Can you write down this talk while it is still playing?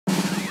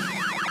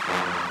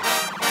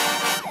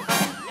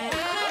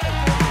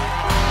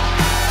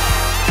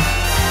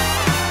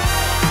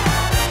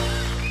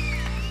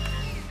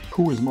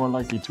Who is more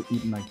likely to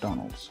eat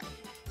McDonald's?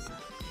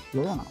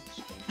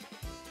 Laurence.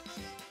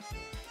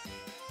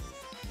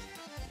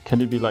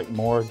 Can it be like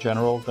more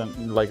general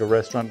than like a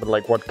restaurant, but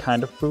like what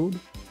kind of food?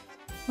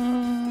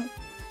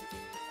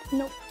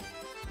 Nope.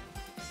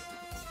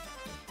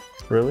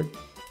 Really?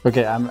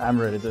 Okay, I'm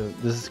ready.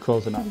 This is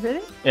close enough. Really?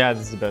 Yeah,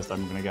 this is the best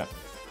I'm gonna get.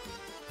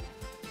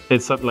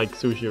 It's like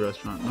sushi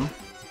restaurant, no?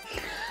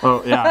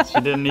 Oh yeah, she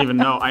didn't even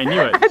know. I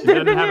knew it. She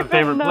didn't have a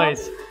favorite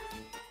place.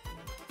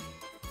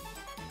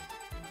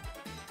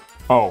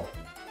 Oh.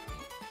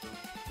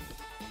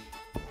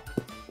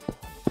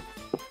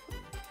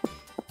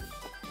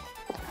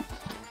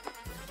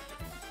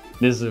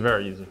 This is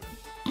very easy.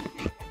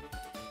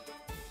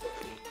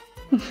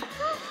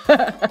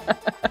 I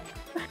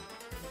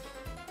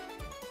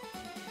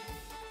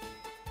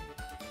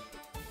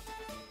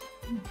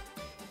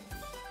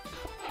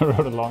wrote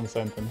a long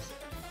sentence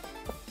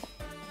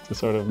to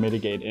sort of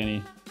mitigate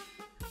any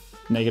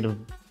negative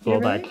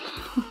blowback.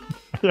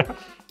 Yeah.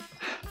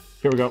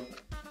 Here we go.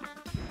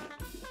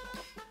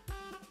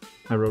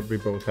 I wrote we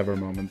both have our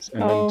moments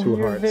and then 2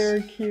 hearts.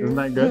 Very cute. Isn't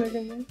that good?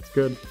 It's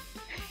good.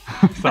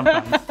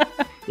 Sometimes.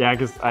 Yeah,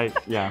 because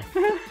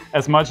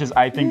as much as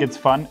I think it's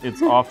fun,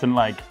 it's often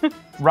like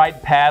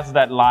right past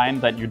that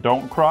line that you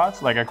don't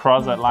cross. Like I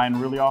cross that line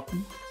really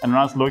often. And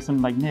Ross looks at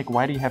me like, Nick,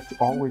 why do you have to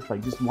always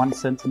like just one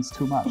sentence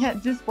too much? Yeah,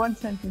 just one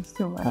sentence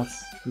too much.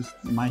 That's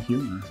just my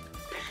humor.